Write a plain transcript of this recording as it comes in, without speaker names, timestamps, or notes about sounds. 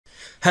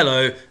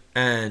Hello,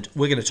 and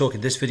we're going to talk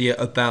in this video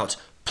about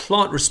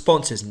plant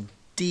responses,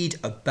 indeed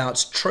about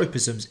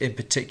tropisms in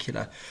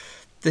particular.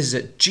 This is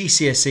at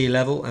GCSE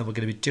level, and we're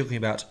going to be talking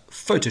about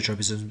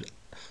phototropisms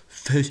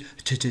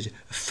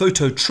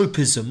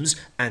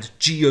and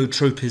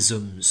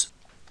geotropisms.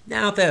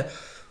 Now, there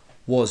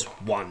was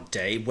one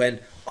day when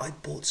I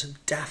bought some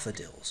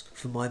daffodils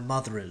for my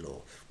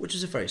mother-in-law, which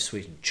is a very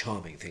sweet and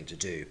charming thing to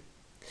do.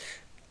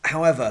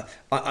 However,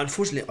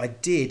 unfortunately, I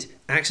did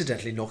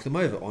accidentally knock them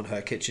over on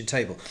her kitchen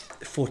table.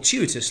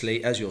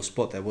 Fortuitously, as you'll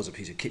spot, there was a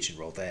piece of kitchen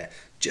roll there,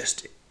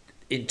 just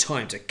in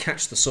time to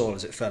catch the soil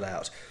as it fell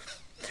out.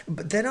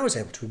 But then I was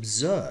able to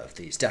observe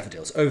these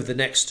daffodils over the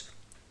next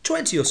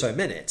 20 or so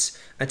minutes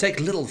and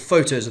take little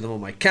photos of them on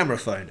my camera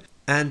phone.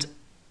 And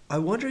I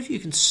wonder if you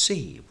can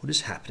see what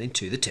is happening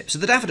to the tips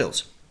of the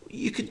daffodils.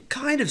 You can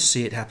kind of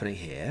see it happening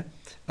here.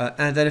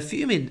 And then a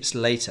few minutes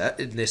later,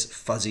 in this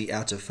fuzzy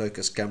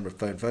out-of-focus camera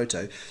phone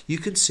photo, you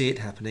can see it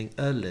happening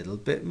a little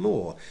bit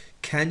more.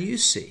 Can you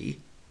see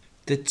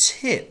the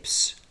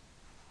tips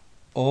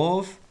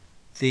of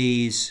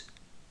these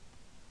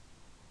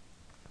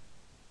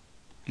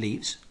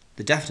leaves,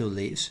 the daffodil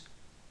leaves,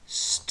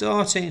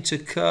 starting to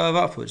curve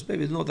upwards?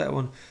 Maybe not that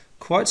one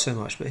quite so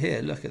much, but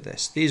here, look at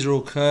this. These are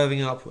all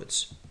curving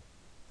upwards.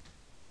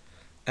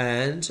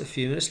 And a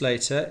few minutes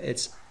later,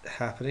 it's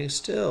happening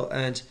still.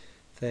 And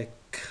they're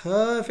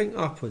curving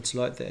upwards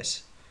like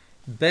this,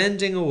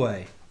 bending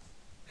away,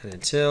 and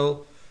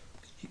until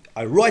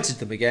I righted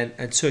them again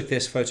and took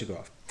this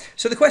photograph.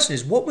 So the question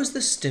is, what was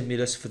the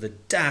stimulus for the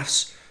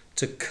daffs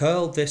to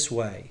curl this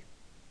way?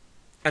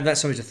 And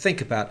that's something to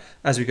think about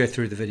as we go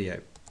through the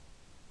video.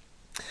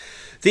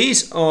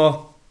 These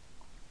are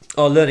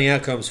our learning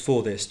outcomes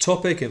for this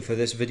topic and for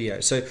this video.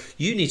 So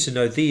you need to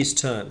know these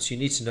terms. You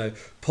need to know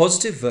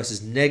positive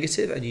versus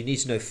negative, and you need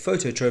to know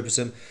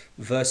phototropism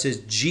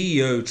versus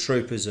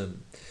geotropism.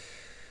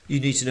 You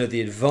need to know the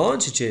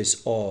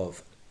advantages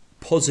of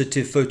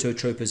positive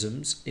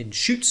phototropisms in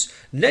shoots,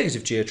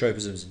 negative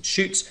geotropisms in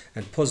shoots,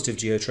 and positive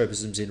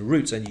geotropisms in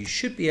roots. And you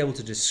should be able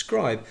to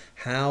describe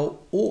how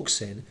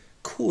auxin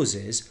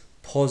causes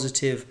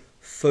positive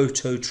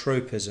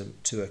phototropism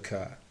to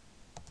occur.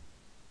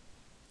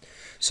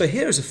 So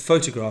here is a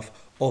photograph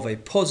of a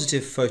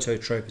positive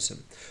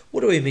phototropism.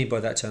 What do we mean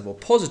by that term? Well,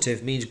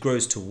 positive means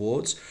grows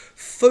towards,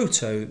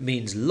 photo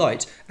means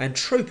light, and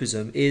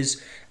tropism is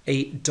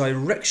a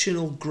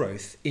directional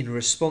growth in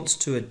response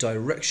to a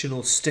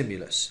directional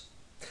stimulus.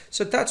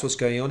 So that's what's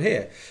going on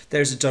here.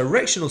 There's a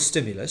directional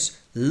stimulus,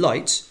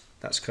 light,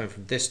 that's coming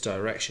from this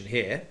direction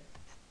here,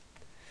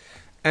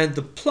 and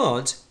the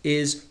plant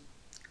is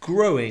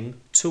growing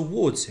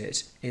towards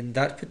it in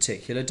that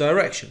particular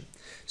direction.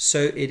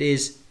 So it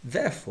is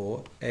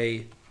therefore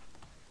a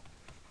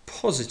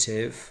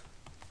positive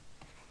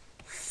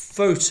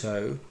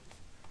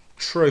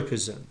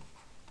phototropism.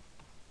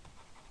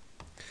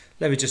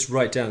 Let me just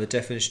write down the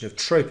definition of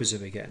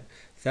tropism again.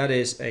 That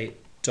is a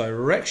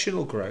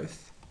directional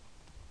growth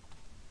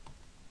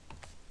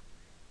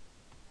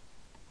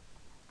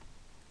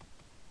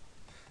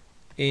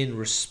in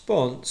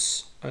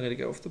response, I'm going to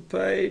go off the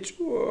page,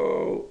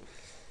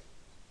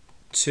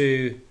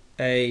 to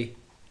a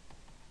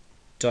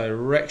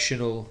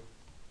directional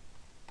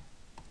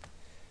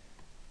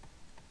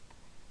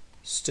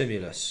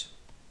stimulus.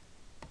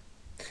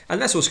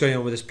 And that's what's going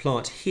on with this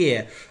plant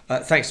here.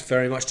 Thanks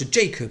very much to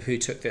Jacob, who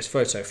took this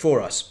photo for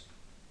us.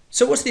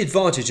 So what's the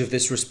advantage of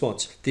this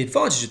response? The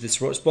advantage of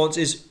this response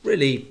is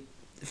really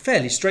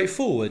fairly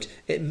straightforward.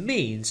 It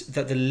means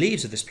that the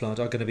leaves of this plant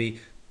are going to be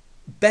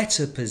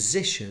better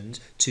positioned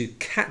to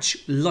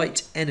catch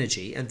light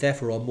energy and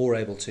therefore are more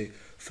able to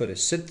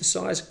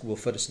photosynthesize, will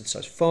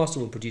photosynthesize faster,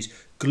 will produce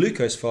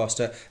glucose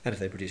faster, and if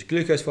they produce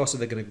glucose faster,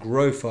 they're going to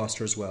grow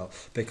faster as well.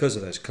 Because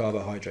of those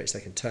carbohydrates,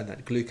 they can turn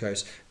that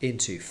glucose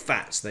into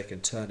fats, they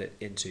can turn it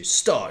into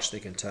starch,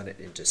 they can turn it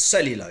into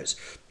cellulose,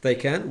 they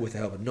can, with the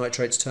help of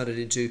nitrates, turn it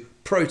into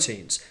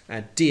proteins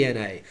and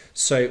DNA.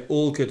 So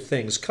all good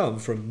things come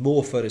from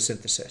more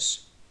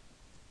photosynthesis.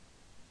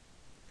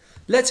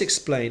 Let's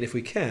explain, if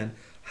we can,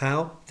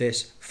 how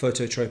this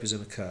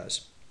phototropism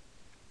occurs.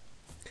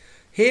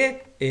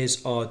 Here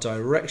is our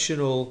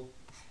directional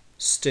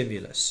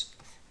stimulus,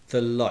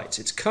 the light.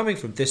 It's coming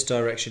from this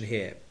direction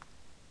here.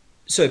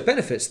 So it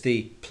benefits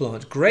the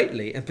plant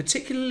greatly, and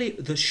particularly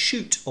the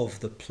shoot of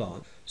the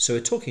plant. So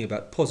we're talking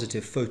about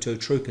positive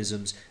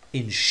phototropisms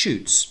in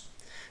shoots.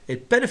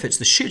 It benefits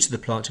the shoots of the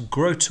plant to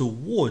grow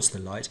towards the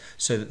light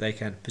so that they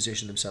can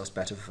position themselves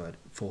better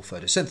for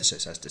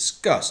photosynthesis, as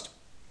discussed.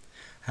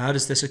 How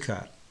does this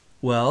occur?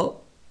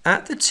 Well,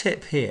 at the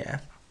tip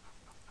here,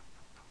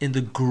 in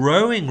the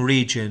growing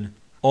region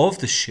of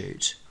the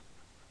shoot,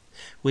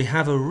 we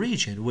have a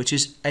region which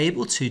is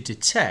able to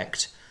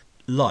detect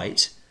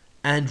light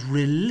and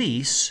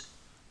release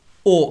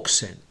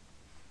auxin.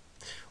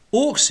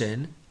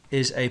 Auxin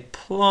is a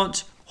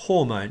plant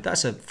hormone.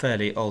 That's a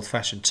fairly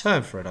old-fashioned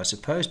term for it, I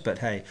suppose, but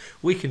hey,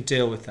 we can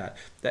deal with that.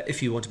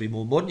 If you want to be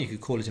more modern, you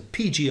could call it a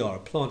PGR, a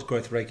plant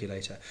growth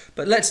regulator.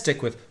 But let's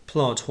stick with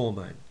plant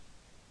hormone.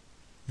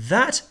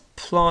 That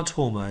plant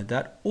hormone,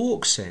 that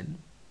auxin,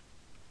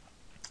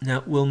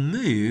 now will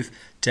move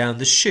down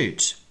the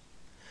shoot,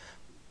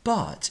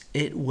 but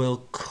it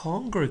will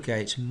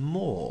congregate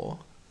more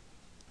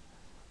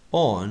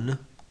on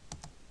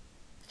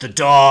the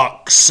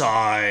dark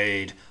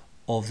side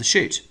of the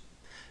shoot.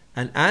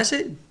 And as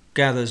it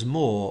gathers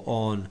more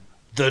on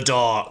the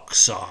dark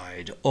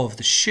side of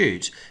the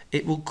shoot,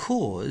 it will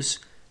cause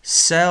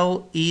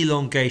cell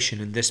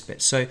elongation in this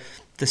bit. So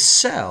the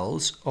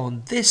cells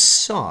on this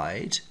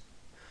side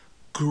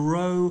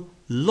grow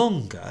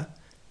longer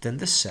than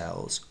the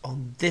cells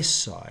on this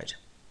side.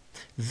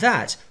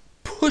 That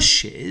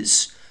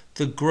pushes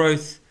the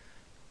growth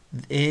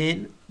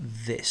in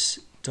this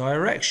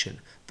direction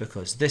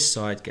because this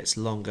side gets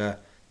longer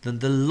than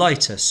the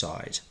lighter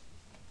side.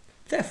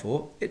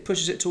 Therefore, it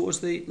pushes it towards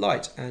the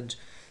light, and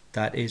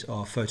that is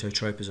our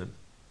phototropism.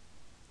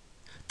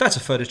 That's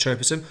a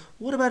phototropism.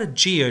 What about a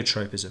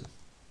geotropism?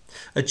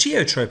 A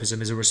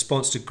geotropism is a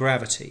response to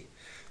gravity.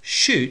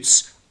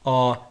 Shoots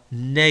are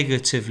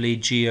negatively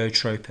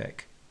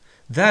geotropic.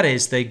 That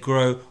is, they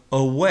grow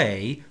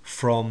away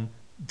from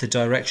the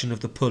direction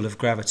of the pull of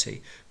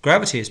gravity.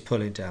 Gravity is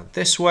pulling down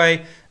this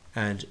way,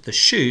 and the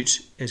shoot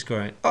is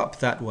going up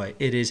that way.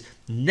 It is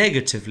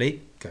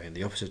negatively, going in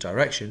the opposite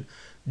direction,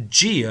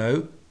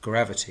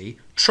 geogravity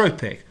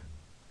tropic,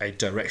 a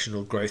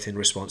directional growth in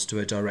response to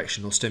a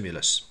directional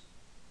stimulus.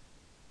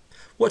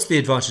 What's the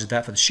advantage of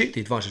that for the shoot?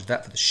 The advantage of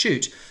that for the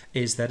shoot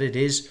is that it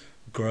is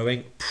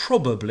growing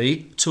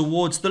probably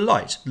towards the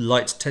light.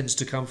 Light tends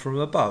to come from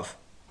above.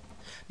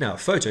 Now,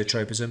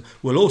 phototropism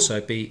will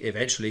also be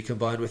eventually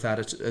combined with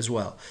that as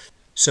well.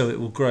 So it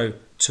will grow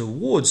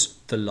towards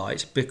the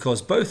light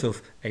because both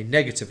of a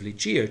negatively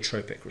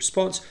geotropic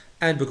response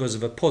and because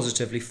of a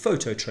positively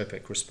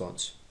phototropic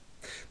response.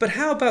 But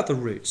how about the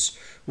roots?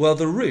 Well,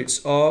 the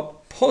roots are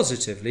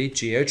positively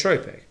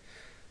geotropic.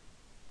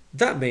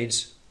 That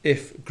means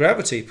if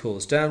gravity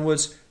pulls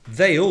downwards,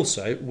 they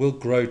also will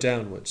grow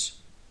downwards.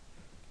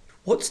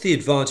 What's the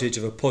advantage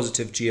of a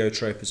positive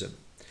geotropism?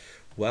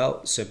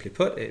 Well, simply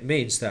put, it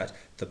means that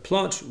the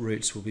plant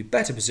roots will be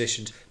better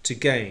positioned to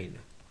gain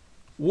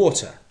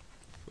water,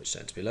 which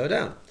tend to be lower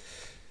down,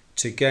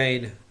 to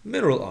gain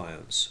mineral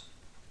ions,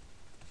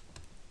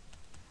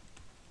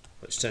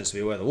 which tends to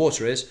be where the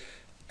water is,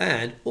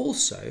 and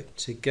also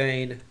to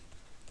gain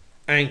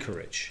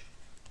anchorage.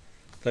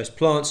 Those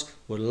plants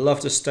would love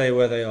to stay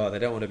where they are. They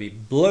don't want to be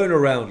blown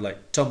around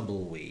like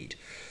tumbleweed.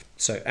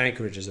 So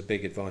anchorage is a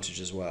big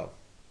advantage as well.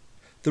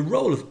 The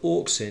role of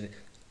auxin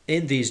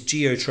in these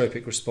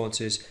geotropic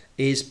responses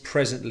is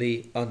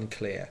presently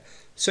unclear.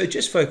 So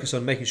just focus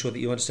on making sure that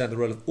you understand the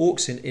role of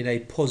auxin in a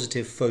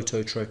positive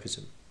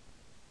phototropism.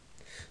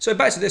 So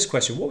back to this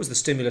question, what was the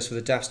stimulus for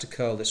the DAFs to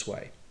curl this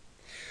way?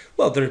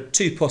 Well, there are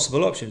two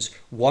possible options.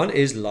 One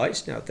is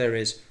light. Now there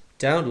is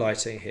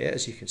downlighting here,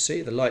 as you can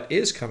see. The light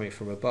is coming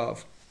from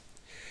above.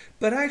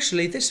 But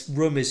actually this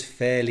room is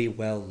fairly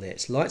well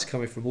lit. Light's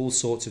coming from all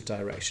sorts of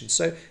directions.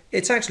 So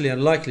it's actually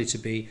unlikely to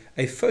be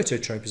a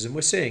phototropism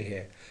we're seeing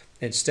here.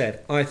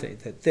 Instead, I think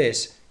that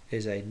this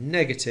is a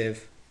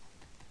negative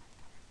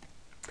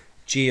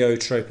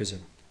geotropism.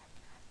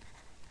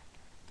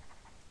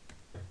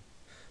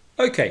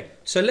 Okay,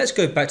 so let's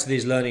go back to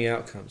these learning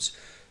outcomes.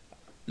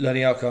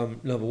 Learning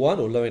outcome number one,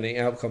 or learning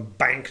outcome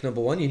bank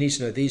number one, you need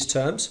to know these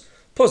terms: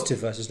 positive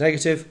versus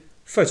negative,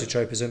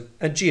 phototropism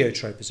and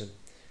geotropism.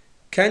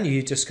 Can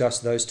you discuss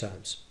those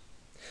terms?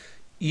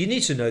 You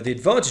need to know the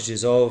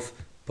advantages of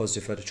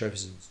positive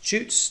phototropisms in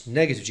shoots,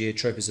 negative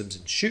geotropisms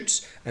in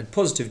shoots, and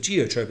positive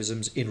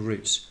geotropisms in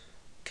roots.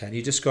 Can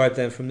you describe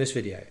them from this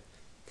video?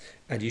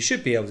 And you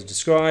should be able to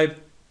describe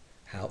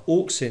how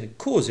auxin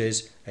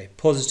causes a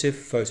positive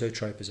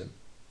phototropism.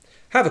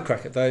 Have a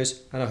crack at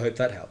those, and I hope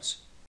that helps.